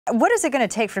What is it going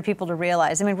to take for people to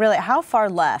realize? I mean, really, how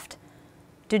far left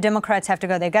do Democrats have to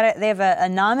go? They have a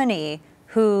nominee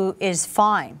who is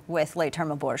fine with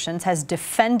late-term abortions, has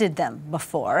defended them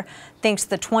before, thinks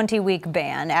the 20-week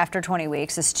ban after 20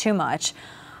 weeks is too much.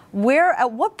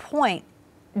 At what point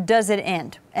does it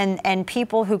end? And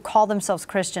people who call themselves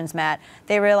Christians, Matt,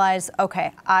 they realize,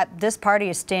 okay, this party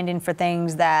is standing for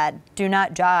things that do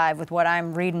not jive with what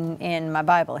I'm reading in my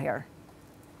Bible here.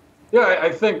 Yeah,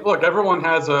 I think, look, everyone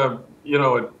has a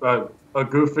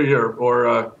goofy or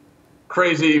a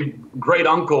crazy great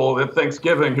uncle at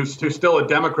Thanksgiving who's still a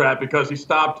Democrat because he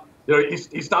stopped,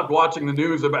 he stopped watching the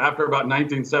news after about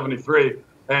 1973,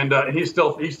 and he's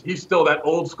still that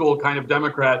old school kind of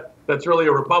Democrat that's really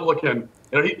a Republican.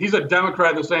 He's a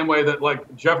Democrat in the same way that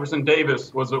like Jefferson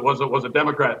Davis was a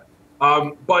Democrat.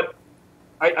 But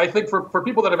I think for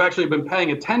people that have actually been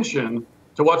paying attention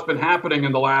to what's been happening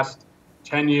in the last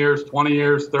 10 years, 20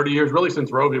 years, 30 years, really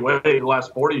since Roe v. Wade, the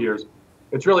last 40 years,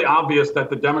 it's really obvious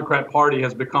that the Democrat Party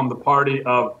has become the party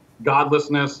of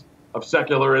godlessness, of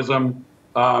secularism,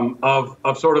 of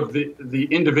sort of the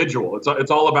individual.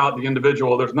 It's all about the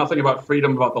individual. There's nothing about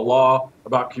freedom, about the law,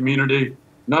 about community,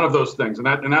 none of those things. And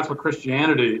that's what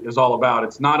Christianity is all about.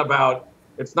 It's not about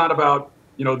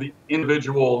the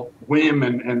individual whim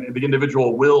and the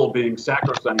individual will being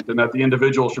sacrosanct, and that the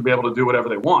individual should be able to do whatever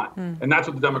they want. And that's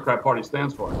what the Democrat Party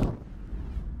stands for.